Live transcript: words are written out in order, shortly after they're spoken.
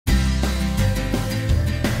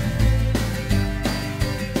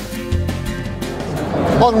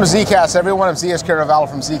Welcome to ZKast, everyone. I'm ZKast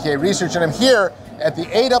from ZK Research, and I'm here at the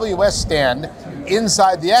AWS stand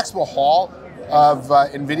inside the expo hall of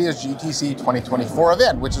NVIDIA's GTC 2024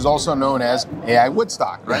 event, which is also known as AI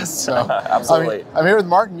Woodstock, right? Yes, so, absolutely. I'm here with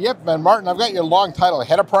Martin. Yep, and Martin, I've got your long title,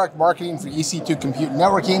 Head of Product Marketing for EC2 Compute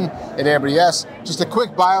Networking at AWS. Just a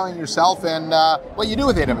quick bio on yourself and what you do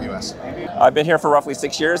with AWS. I've been here for roughly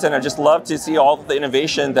 6 years, and I just love to see all the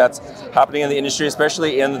innovation that's happening in the industry,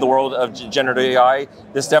 especially in the world of generative AI.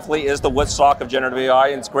 This definitely is the Woodstock of generative AI,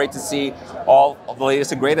 and it's great to see all of the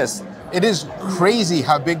latest and greatest. It is crazy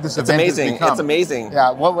how big this event has become. It's amazing.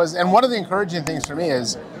 Yeah. And one of the encouraging things for me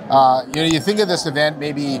is, you think of this event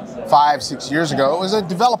maybe 5-6 years ago, it was a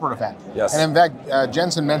developer event. Yes. And in fact,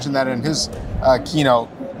 Jensen mentioned that in his keynote,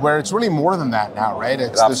 where it's really more than that now, right?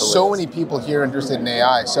 There's so many people here interested in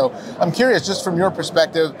AI. So I'm curious, just from your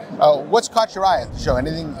perspective, what's caught your eye at the show?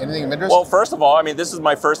 Anything of interest? Well, first of all, I mean, this is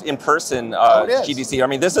my first in-person GTC. I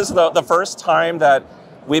mean, this is the first time that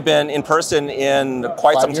we've been in person in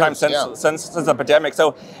quite some time since the pandemic.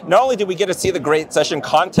 So not only did we get to see the great session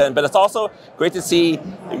content, but it's also great to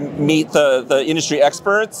meet the industry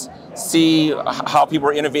experts, see how people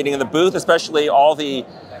are innovating in the booth, especially all the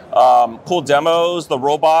cool demos, the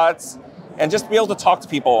robots, and just be able to talk to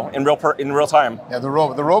people in real time. Yeah, the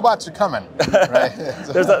robots are coming, right?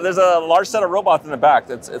 there's a large set of robots in the back.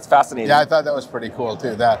 It's fascinating. Yeah, I thought that was pretty cool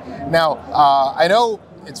too. Now, I know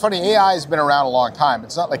it's funny. AI has been around a long time.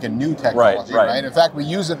 It's not like a new technology, right? In fact, we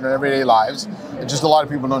use it in our everyday lives. It's just a lot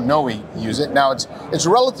of people don't know we use it. Now, it's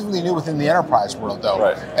relatively new within the enterprise world, though.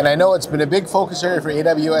 Right. And I know it's been a big focus area for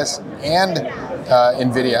AWS and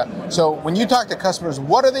NVIDIA. So when you talk to customers,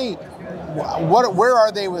 where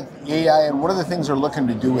are they with AI, and what are the things they're looking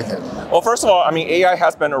to do with it? Well, first of all, I mean, AI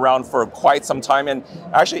has been around for quite some time, and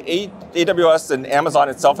actually AWS and Amazon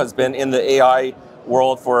itself has been in the AI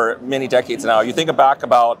world for many decades now. You think back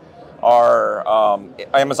about our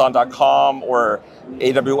Amazon.com or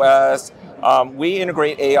AWS. We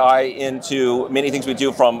integrate AI into many things we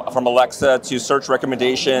do, from Alexa to search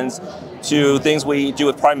recommendations to things we do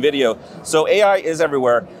with Prime Video. So AI is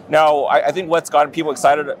everywhere. Now, I think what's gotten people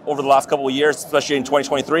excited over the last couple of years, especially in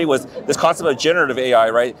 2023, was this concept of generative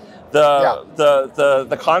AI, right?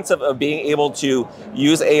 The concept of being able to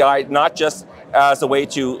use AI not just as a way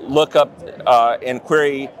to look up and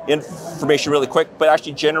query information really quick, but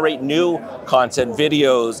actually generate new content,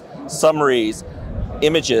 videos, summaries,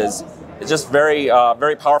 images. It's just very,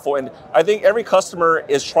 very powerful. And I think every customer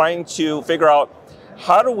is trying to figure out,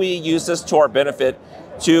 how do we use this to our benefit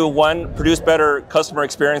to, one, produce better customer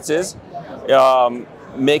experiences,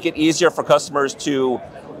 make it easier for customers to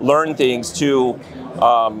learn things, to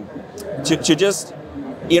just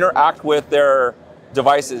interact with their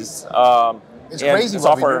devices. It's crazy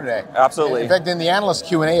what we do today. Absolutely. In fact, in the analyst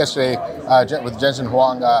Q&A yesterday with Jensen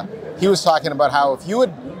Huang, he was talking about how if you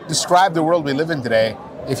would describe the world we live in today,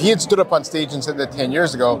 if he had stood up on stage and said that 10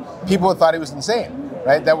 years ago, people would have thought he was insane,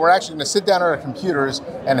 right? That we're actually going to sit down at our computers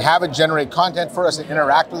and have it generate content for us and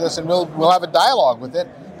interact with us, and we'll have a dialogue with it.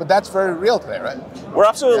 But that's very real today, right? We're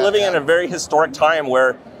absolutely living in a very historic time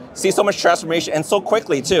where we see so much transformation, and so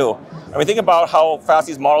quickly too. I mean, think about how fast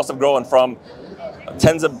these models have grown from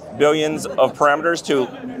tens of billions of parameters to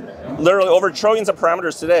literally over trillions of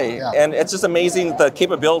parameters today. Yeah. And it's just amazing the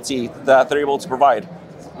capability that they're able to provide.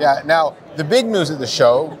 Yeah, now the big news at the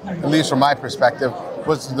show, at least from my perspective,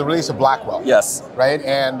 was the release of Blackwell. Yes. Right,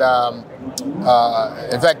 and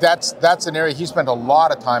in fact, that's an area he spent a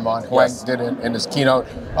lot of time on, Huang did in his keynote.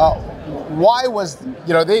 Why was,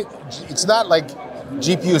 it's not like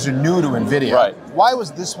GPUs are new to NVIDIA. Right. Why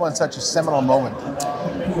was this one such a seminal moment?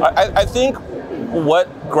 I think what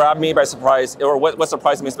grabbed me by surprise, or what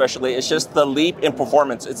surprised me especially, is just the leap in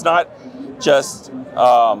performance. It's not just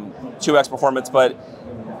 2x performance, but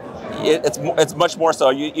it's much more so.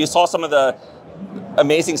 You saw some of the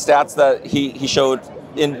amazing stats that he showed.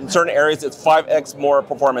 In certain areas, it's 5x more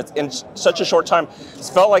performance in such a short time.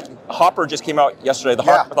 It felt like Hopper just came out yesterday, the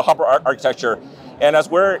Hopper architecture. And as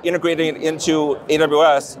we're integrating it into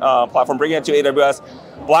AWS platform, bringing it to AWS,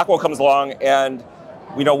 Blackwell comes along, and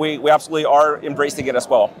we absolutely are embracing it as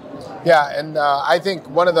well. Yeah, and I think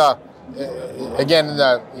one of the,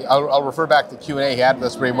 I'll refer back to Q&A he had with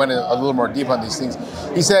us where he went a little more deep on these things.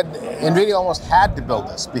 He said NVIDIA almost had to build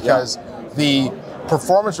this because the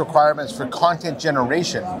performance requirements for content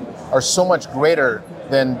generation are so much greater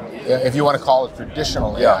than, if you want to call it,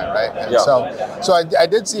 traditional AI, right? And so I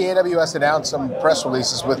did see AWS announce some press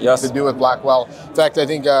releases to do with Blackwell. In fact, I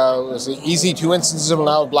think it was EC2 instances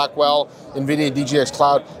now with Blackwell, NVIDIA DGX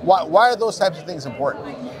Cloud. Why are those types of things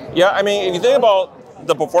important? Yeah, I mean, if you think about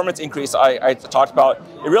the performance increase I talked about,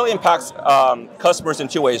 it really impacts customers in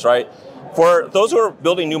two ways, right? For those who are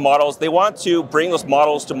building new models, they want to bring those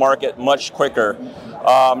models to market much quicker.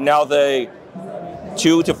 Now the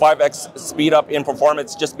 2 to 5x speed up in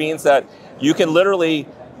performance just means that you can literally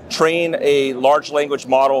train a large language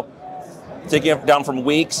model, taking it down from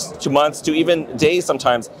weeks to months to even days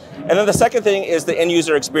sometimes. And then the second thing is the end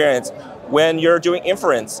user experience. When you're doing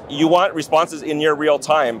inference, you want responses in near real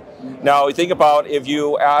time. Now, you think about if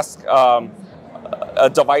you ask a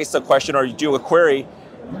device a question or you do a query,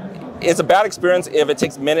 it's a bad experience if it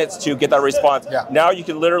takes minutes to get that response. Yeah. Now you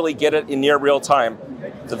can literally get it in near real time.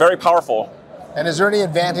 It's very powerful. And is there any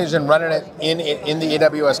advantage in running it in the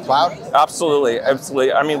AWS cloud? Absolutely,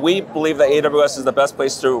 absolutely. I mean, we believe that AWS is the best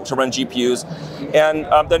place to run GPUs. And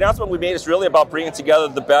the announcement we made is really about bringing together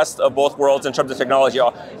the best of both worlds in terms of technology.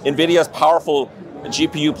 NVIDIA's powerful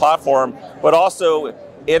GPU platform, but also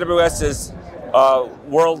AWS's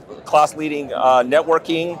world-class leading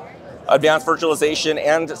networking, advanced virtualization,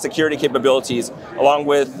 and security capabilities, along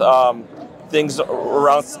with things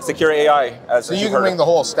around secure AI. So you can bring the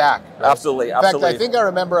whole stack. Right? Absolutely, absolutely. absolutely. In fact, I think I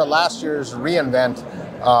remember at last year's reInvent,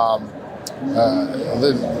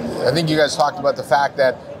 I think you guys talked about the fact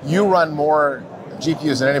that you run more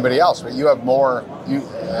GPUs than anybody else, but you have more,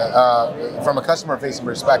 from a customer-facing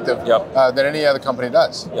perspective, than any other company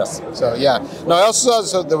does. Yes. So yeah. Now I also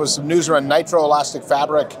saw there was some news around Nitro Elastic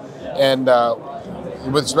Fabric and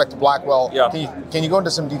with respect to Blackwell. Yeah. Can you go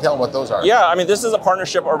into some detail on what those are? Yeah, I mean, this is a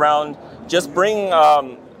partnership around just bringing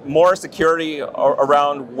more security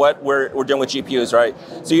around what we're doing with GPUs, right?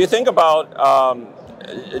 So you think about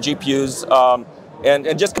GPUs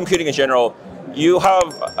and just computing in general, you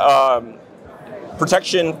have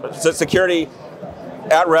protection, security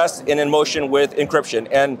at rest and in motion with encryption.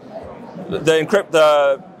 And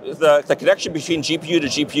the connection between GPU to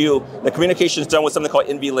GPU, the communication is done with something called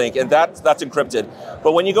NVLink, and that's encrypted.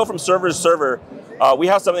 But when you go from server to server, we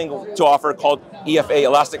have something to offer called EFA,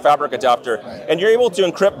 Elastic Fabric Adapter, and you're able to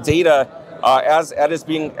encrypt data as it's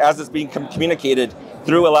being communicated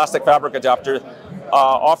through Elastic Fabric Adapter.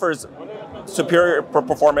 Offers superior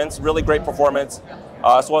performance, really great performance,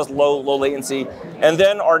 as well as low latency. And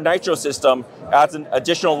then our Nitro system adds an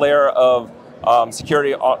additional layer of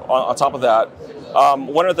security on top of that.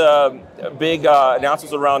 One of the big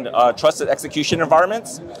announcements around trusted execution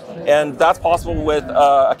environments, and that's possible with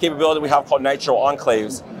a capability we have called Nitro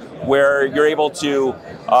Enclaves, where you're able to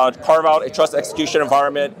carve out a trusted execution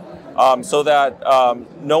environment so that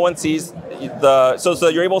no one sees so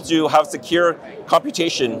you're able to have secure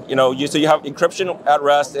computation. So you have encryption at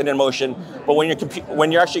rest and in motion, but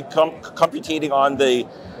when you're actually computing on the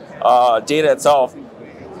data itself,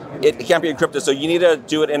 it can't be encrypted, so you need to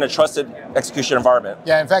do it in a trusted execution environment.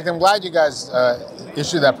 Yeah, in fact, I'm glad you guys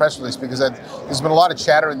issued that press release because there's been a lot of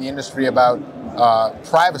chatter in the industry about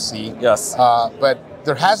privacy. Yes. But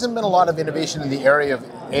there hasn't been a lot of innovation in the area of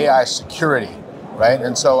AI security, right?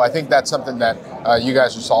 And so I think that's something that you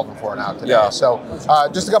guys are solving for now today. Yeah. So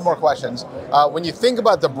just a couple more questions. When you think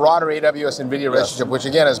about the broader AWS-NVIDIA relationship, which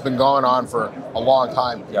again has been going on for a long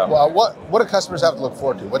time, well, what do customers have to look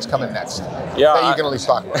forward to? What's coming next? Yeah, that you can at least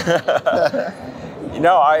talk about.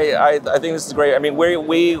 I think this is great. I mean,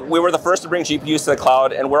 we were the first to bring GPUs to the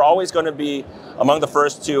cloud, and we're always going to be among the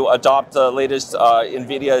first to adopt the latest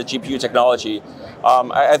NVIDIA GPU technology.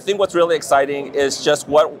 I think what's really exciting is just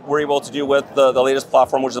what we're able to do with the latest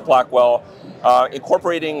platform, which is Blackwell,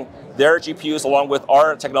 incorporating their GPUs along with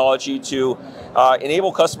our technology to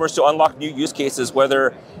enable customers to unlock new use cases,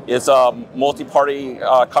 whether it's multi-party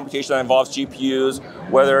computation that involves GPUs,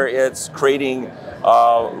 whether it's creating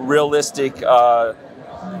realistic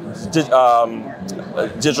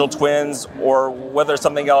digital twins, or whether it's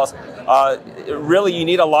something else. Really, you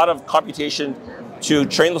need a lot of computation to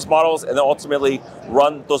train those models and then ultimately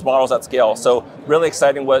run those models at scale. So really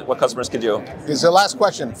exciting what customers can do. Okay, so last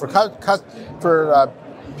question. For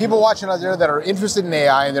people watching out there that are interested in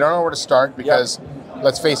AI and they don't know where to start because,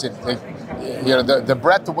 let's face it, the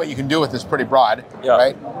breadth of what you can do with this is pretty broad,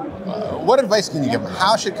 right? What advice can you give them?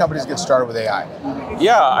 How should companies get started with AI?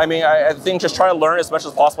 Yeah, I mean, I think just try to learn as much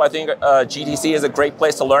as possible. I think GTC is a great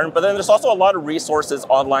place to learn, but then there's also a lot of resources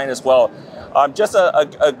online as well. Just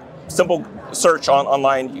a simple search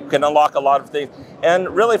online, you can unlock a lot of things. And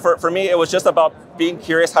really, for me, it was just about being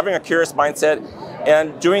curious, having a curious mindset,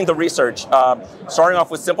 and doing the research. Starting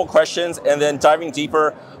off with simple questions and then diving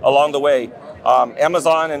deeper along the way.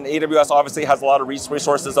 Amazon and AWS obviously has a lot of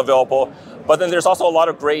resources available, but then there's also a lot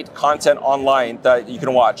of great content online that you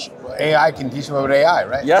can watch. AI can teach them about AI,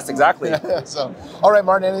 right? Yes, exactly. So, all right,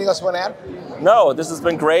 Martin, anything else you want to add? No, this has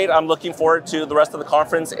been great. I'm looking forward to the rest of the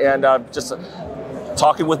conference and just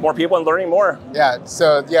talking with more people and learning more. Yeah,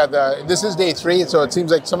 so yeah, this is day 3, so it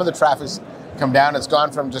seems like some of the traffic's come down. It's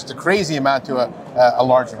gone from just a crazy amount to a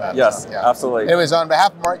large amount. Yes, so, yeah. absolutely. Anyways, on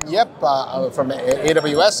behalf of Martin Yip from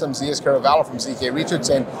AWS, I'm Zeus Caravallo from ZK Research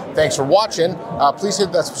saying thanks for watching. Please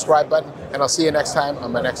hit that subscribe button, and I'll see you next time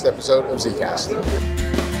on my next episode of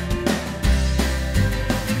ZKast.